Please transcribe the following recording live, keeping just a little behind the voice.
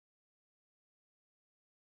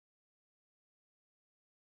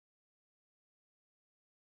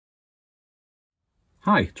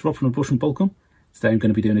Hi, it's Rob from the Brush and Boltgun. Today I'm going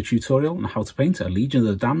to be doing a tutorial on how to paint a Legion of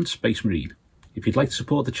the Damned Space Marine. If you'd like to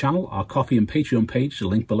support the channel, our Ko-fi and Patreon page is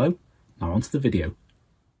linked below. Now on to the video.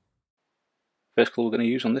 First colour we're going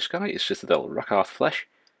to use on this guy is Citadel Rakarth Flesh.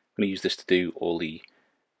 I'm going to use this to do all the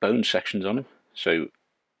bone sections on him. So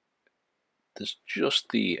there's just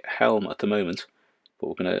the helm at the moment, but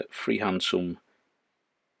we're going to freehand some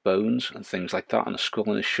bones and things like that and a skull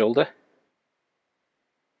on his shoulder.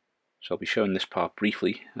 So I'll be showing this part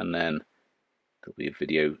briefly, and then there'll be a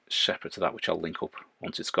video separate to that which I'll link up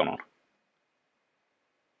once it's gone on.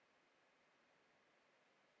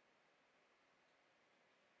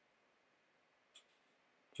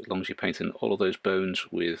 As long as you're painting all of those bones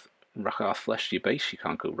with Rakarth Flesh to your base, you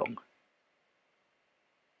can't go wrong.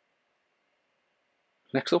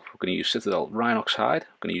 Next up, we're going to use Citadel Rhinox Hide.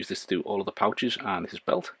 I'm going to use this to do all of the pouches and his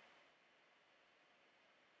belt.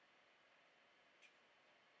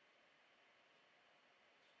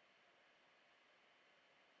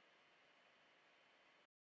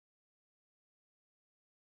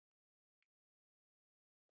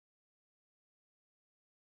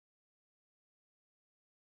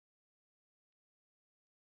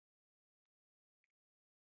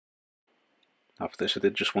 After this, I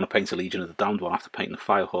did just want to paint a Legion of the Damned one after painting the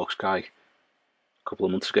Firehawks guy a couple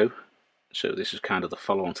of months ago. So this is kind of the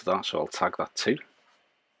follow-on to that, so I'll tag that too.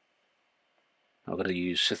 I'm going to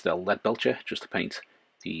use Citadel Leadbelcher just to paint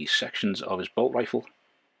the sections of his bolt rifle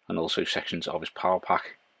and also sections of his power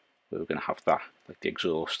pack, where we're going to have that, like the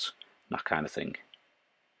exhausts and that kind of thing.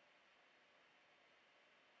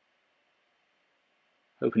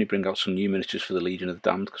 Hoping you bring out some new miniatures for the Legion of the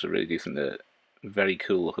Damned, because I really do think they're very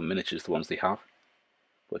cool looking miniatures, the ones they have.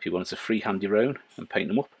 But if you wanted to freehand your own and paint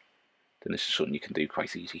them up, then this is something you can do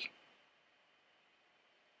quite easy.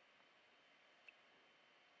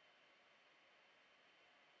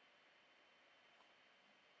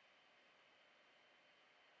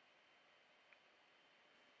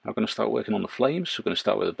 I'm going to start working on the flames, so we're going to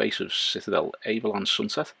start with the base of Citadel Averland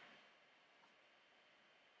Sunset.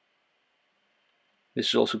 This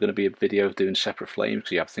is also going to be a video of doing separate flames,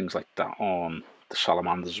 because you have things like that on the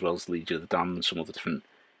Salamanders as well as the Legion of the Damned and some other different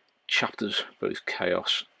chapters, both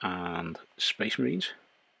Chaos and Space Marines.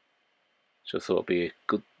 So I thought it'd be a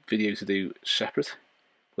good video to do separate,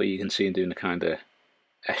 where you can see him doing the kind of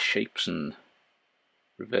S shapes and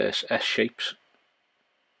reverse S shapes,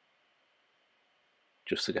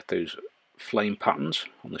 just to get those flame patterns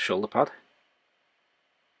on the shoulder pad.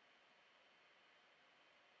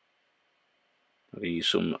 I'm going to use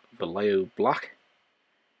some Vallejo Black.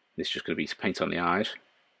 This is just going to be to paint on the eyes.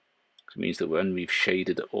 It means that when we've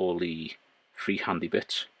shaded all the freehandy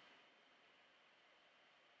bits,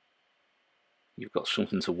 you've got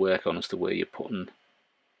something to work on as to where you're putting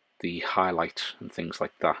the highlights and things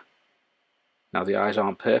like that. Now the eyes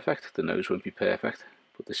aren't perfect, the nose won't be perfect,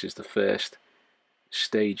 but this is the first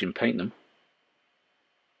stage in painting them.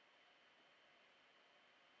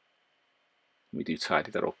 We do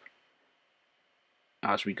tidy that up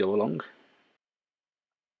as we go along.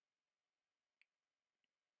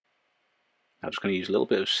 I'm just going to use a little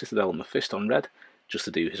bit of Citadel Mephiston Red just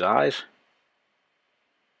to do his eyes.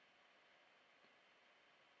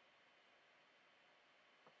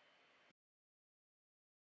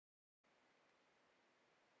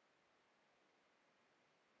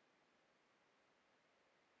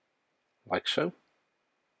 Like so. I'm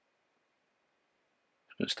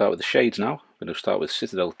going to start with the shades now. I'm going to start with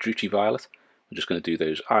Citadel Druchii Violet. I'm just going to do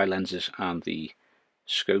those eye lenses and the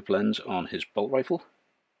scope lens on his bolt rifle.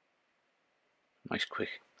 Nice quick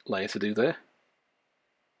layer to do there.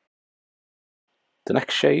 The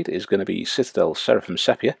next shade is going to be Citadel Seraphim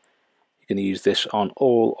Sepia. You're going to use this on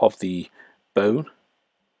all of the bone.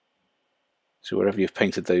 So wherever you've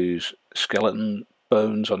painted those skeleton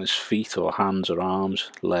bones on his feet or hands or arms,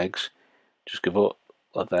 legs, just give up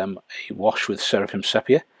them a wash with Seraphim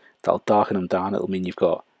Sepia. That'll darken them down. It'll mean you've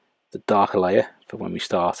got the darker layer for when we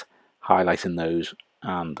start highlighting those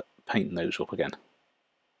and painting those up again.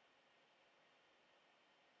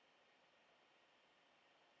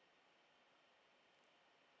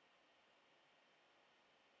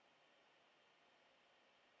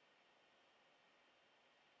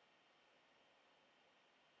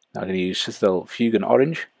 Now I'm going to use Citadel Fuegan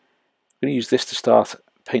Orange. I'm going to use this to start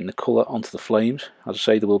painting the colour onto the flames. As I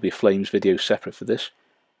say, there will be a flames video separate for this.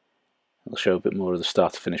 I'll show a bit more of the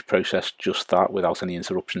start to finish process, just that, without any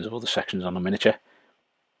interruptions of other sections on the miniature.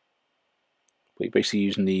 But you're basically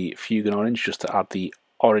using the Fuegan Orange just to add the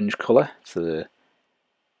orange colour to the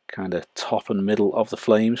kind of top and middle of the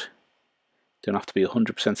flames. Don't have to be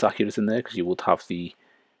 100% accurate in there, because you would have the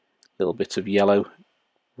little bits of yellow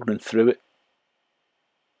running through it.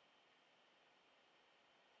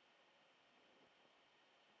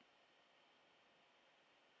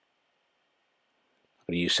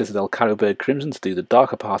 going to use Citadel Carroburg Crimson to do the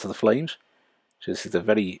darker part of the flames. So this is the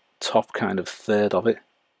very top kind of third of it.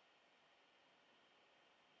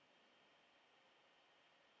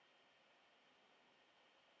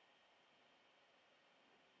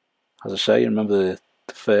 As I say, remember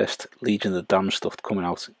the first Legion of the Damned stuff coming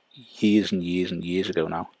out years and years and years ago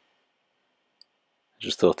now. I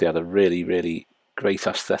just thought they had a really, really great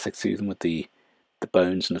aesthetic to them with the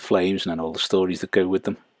bones and the flames and then all the stories that go with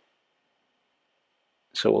them.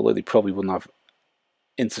 So although they probably wouldn't have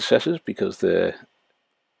intercessors because they're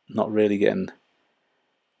not really getting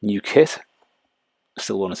new kit, I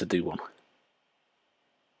still wanted to do one.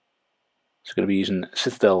 So I'm going to be using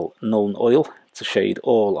Citadel Nuln Oil to shade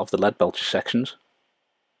all of the Leadbelcher sections.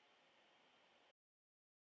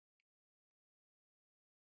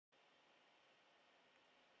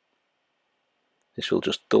 This will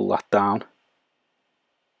just dull that down,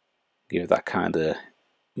 give it that kind of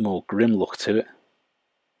more grim look to it.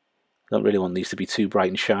 I don't really want these to be too bright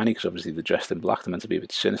and shiny because obviously they're dressed in black, they're meant to be a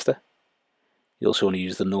bit sinister. You also want to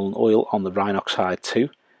use the Nuln Oil on the Rhinox hide too,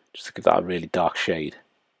 just to give that a really dark shade.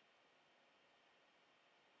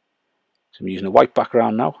 So I'm using a white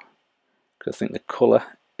background now, because I think the colour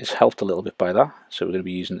is helped a little bit by that. So we're going to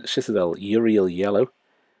be using Citadel Yriel Yellow. And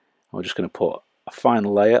we're just going to put a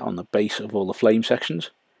final layer on the base of all the flame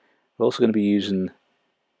sections. We're also going to be using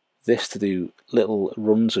this to do little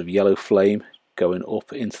runs of yellow flame going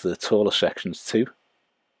up into the taller sections too.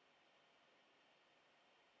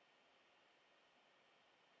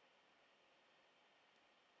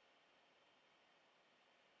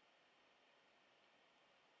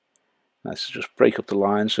 Let's just break up the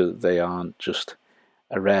lines so that they aren't just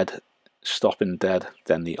a red stopping dead,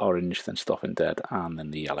 then the orange, then stopping dead, and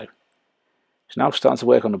then the yellow. So now we're starting to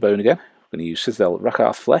work on the bone again. We're going to use Citadel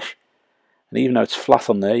Rakarth Flesh, and even though it's flat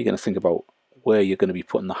on there, you're going to think about where you're going to be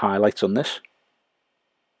putting the highlights on this.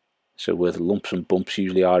 So where the lumps and bumps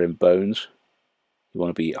usually are in bones, you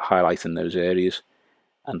want to be highlighting those areas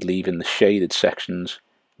and leaving the shaded sections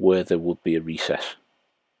where there would be a recess.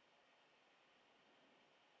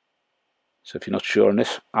 So if you're not sure on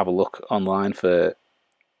this, have a look online for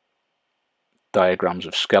diagrams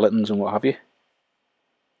of skeletons and what have you.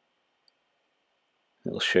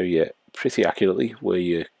 It'll show you pretty accurately where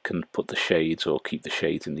you can put the shades or keep the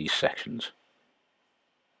shades in these sections.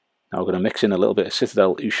 Now we're going to mix in a little bit of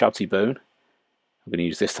Citadel Ushabti bone. I'm going to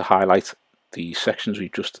use this to highlight the sections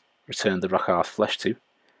we've just returned the Rakarth flesh to.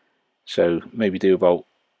 So maybe do about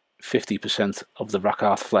 50% of the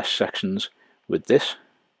Rakarth flesh sections with this,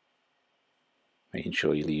 making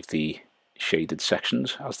sure you leave the shaded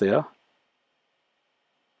sections as they are.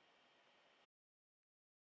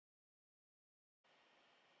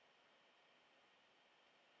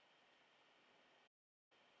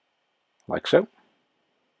 Like so.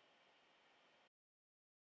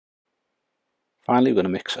 Finally, we're going to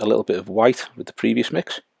mix a little bit of white with the previous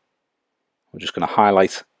mix. We're just going to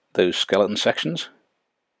highlight those skeleton sections.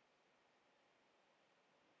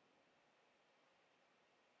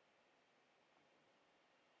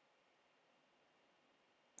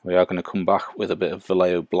 We are going to come back with a bit of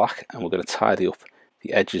Vallejo Black and we're going to tidy up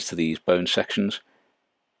the edges to these bone sections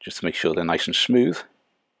just to make sure they're nice and smooth.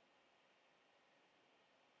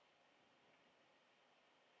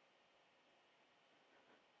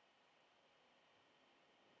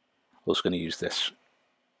 Also going to use this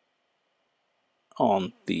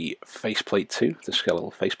on the faceplate too, the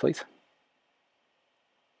skeletal faceplate.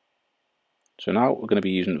 So now we're going to be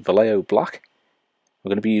using Vallejo Black. We're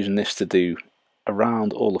going to be using this to do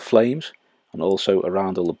around all the flames and also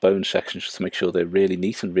around all the bone sections just to make sure they're really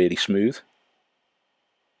neat and really smooth.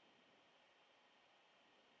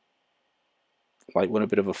 Like one a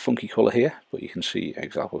bit of a funky colour here, but you can see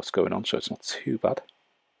exactly what's going on, so it's not too bad.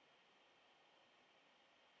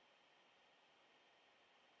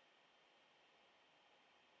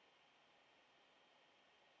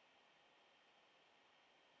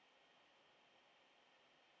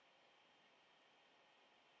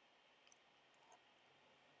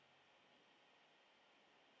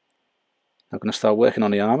 I'm going to start working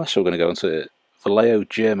on the armour, so we're going to go into Vallejo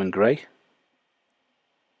German Grey.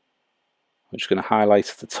 I'm just going to highlight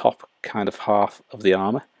the top kind of half of the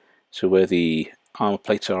armour, so where the armour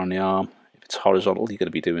plates are on the arm, if it's horizontal you're going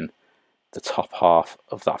to be doing the top half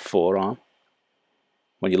of that forearm.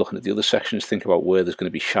 When you're looking at the other sections, think about where there's going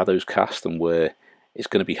to be shadows cast and where it's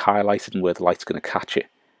going to be highlighted and where the light's going to catch it,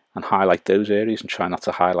 and highlight those areas and try not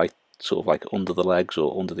to highlight sort of like under the legs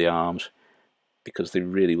or under the arms, because they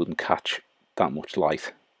really wouldn't catch that much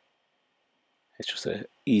light. It's just an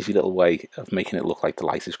easy little way of making it look like the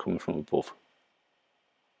light is coming from above.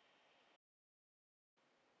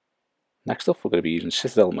 Next up, we're going to be using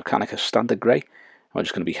Citadel Mechanica Standard Grey, and we're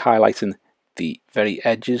just going to be highlighting the very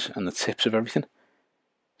edges and the tips of everything.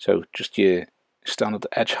 So just your standard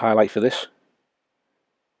edge highlight for this.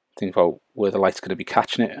 Think about where the light's going to be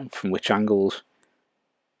catching it and from which angles,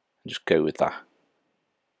 and just go with that.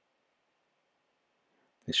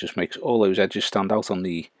 This just makes all those edges stand out on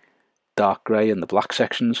the dark grey and the black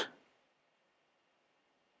sections.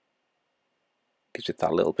 Gives it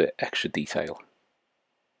that little bit extra detail.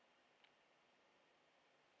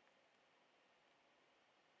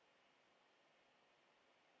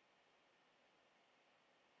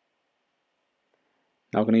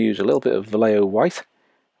 Now I'm going to use a little bit of Vallejo White.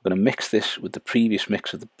 I'm going to mix this with the previous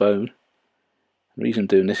mix of the bone. The reason I'm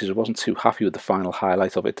doing this is I wasn't too happy with the final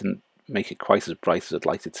highlight of it. It didn't make it quite as bright as I'd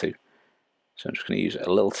like it to. So I'm just going to use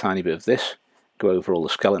a little tiny bit of this, go over all the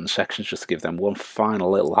skeleton sections just to give them one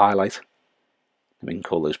final little highlight. And we can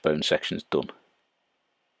call those bone sections done.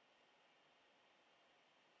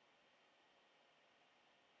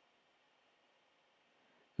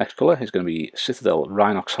 Next colour is going to be Citadel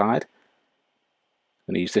Rhinox Hide.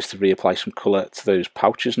 I'm going to use this to reapply some colour to those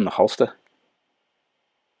pouches and the holster.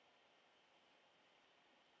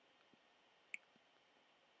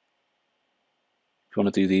 If you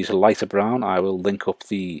want to do these a lighter brown, I will link up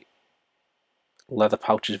the leather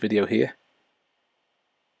pouches video here.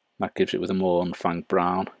 That gives it with a more unfanged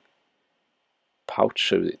brown pouch,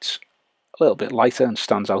 so it's a little bit lighter and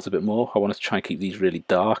stands out a bit more. I wanted to try and keep these really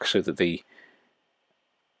dark so that they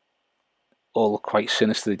all look quite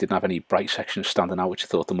sinister. They didn't have any bright sections standing out, which I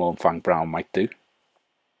thought the more unfanged brown might do.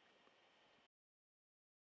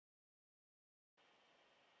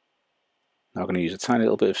 Now I'm going to use a tiny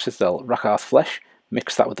little bit of Citadel Rakarth flesh,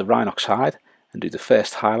 mix that with the Rhinox hide, and do the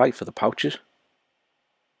first highlight for the pouches.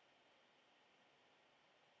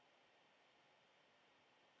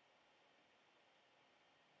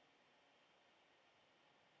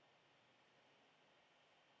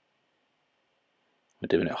 We're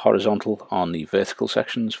doing it horizontal on the vertical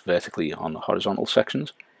sections, vertically on the horizontal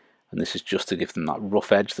sections, and this is just to give them that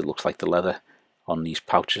rough edge that looks like the leather on these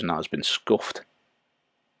pouches now has been scuffed.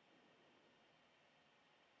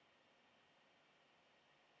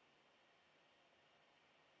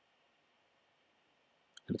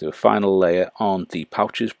 I'm going to do a final layer on the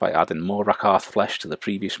pouches by adding more Rakarth flesh to the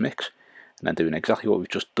previous mix, and then doing exactly what we've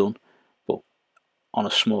just done, but on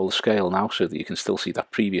a smaller scale now, so that you can still see that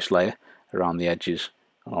previous layer around the edges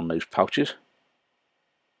and on those pouches.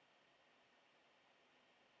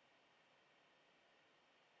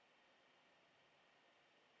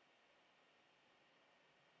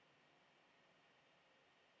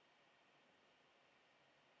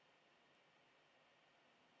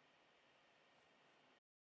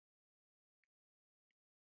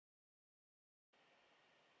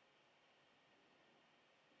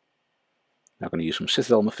 Now I'm going to use some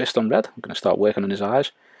Citadel Mephiston Red. I'm going to start working on his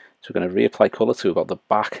eyes. So we're going to reapply colour to about the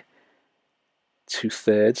back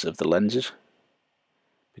 2/3 of the lenses.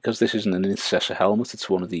 Because this isn't an Intercessor helmet,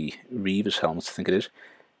 it's one of the Reaver's helmets, I think it is.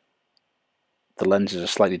 The lenses are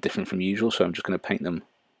slightly different from usual, so I'm just going to paint them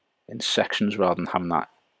in sections rather than having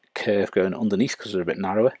that curve going underneath because they're a bit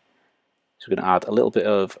narrower. So we're going to add a little bit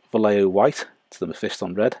of Vallejo White to the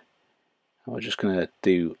Mephiston Red. And we're just going to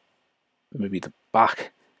do maybe the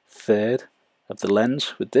back third of the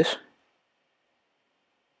lens with this.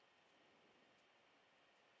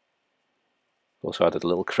 Also added a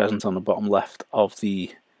little crescent on the bottom left of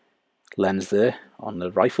the lens there on the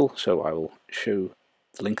rifle, so I will show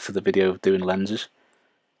the link to the video of doing lenses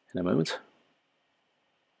in a moment.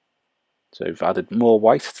 So we've added more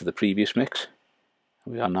white to the previous mix.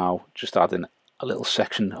 We are now just adding a little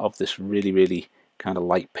section of this really kind of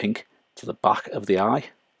light pink to the back of the eye.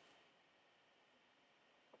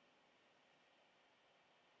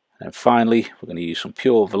 And finally, we're going to use some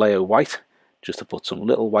pure Vallejo White just to put some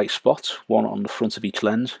little white spots, one on the front of each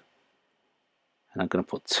lens. And I'm going to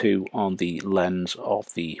put 2 on the lens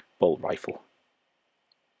of the bolt rifle.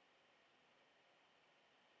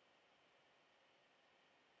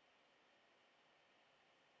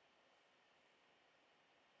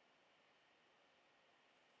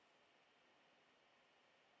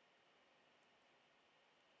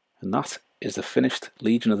 And that is the finished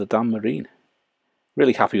Legion of the Damned Marine.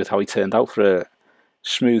 Really happy with how he turned out for a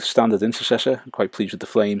smooth standard Intercessor. I'm quite pleased with the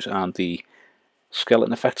flames and the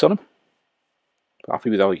skeleton effects on him. Happy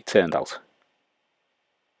with how he turned out.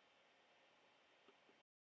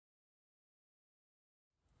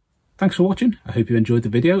 Thanks for watching. I hope you enjoyed the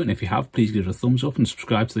video, and if you have, please give it a thumbs up and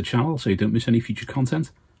subscribe to the channel so you don't miss any future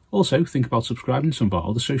content. Also, think about subscribing to some of our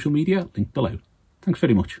other social media linked below. Thanks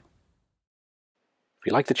very much. If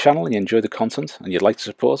you like the channel and you enjoy the content and you'd like to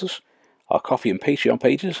support us, Our Coffee and Patreon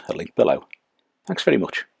pages are linked below. Thanks very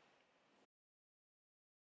much.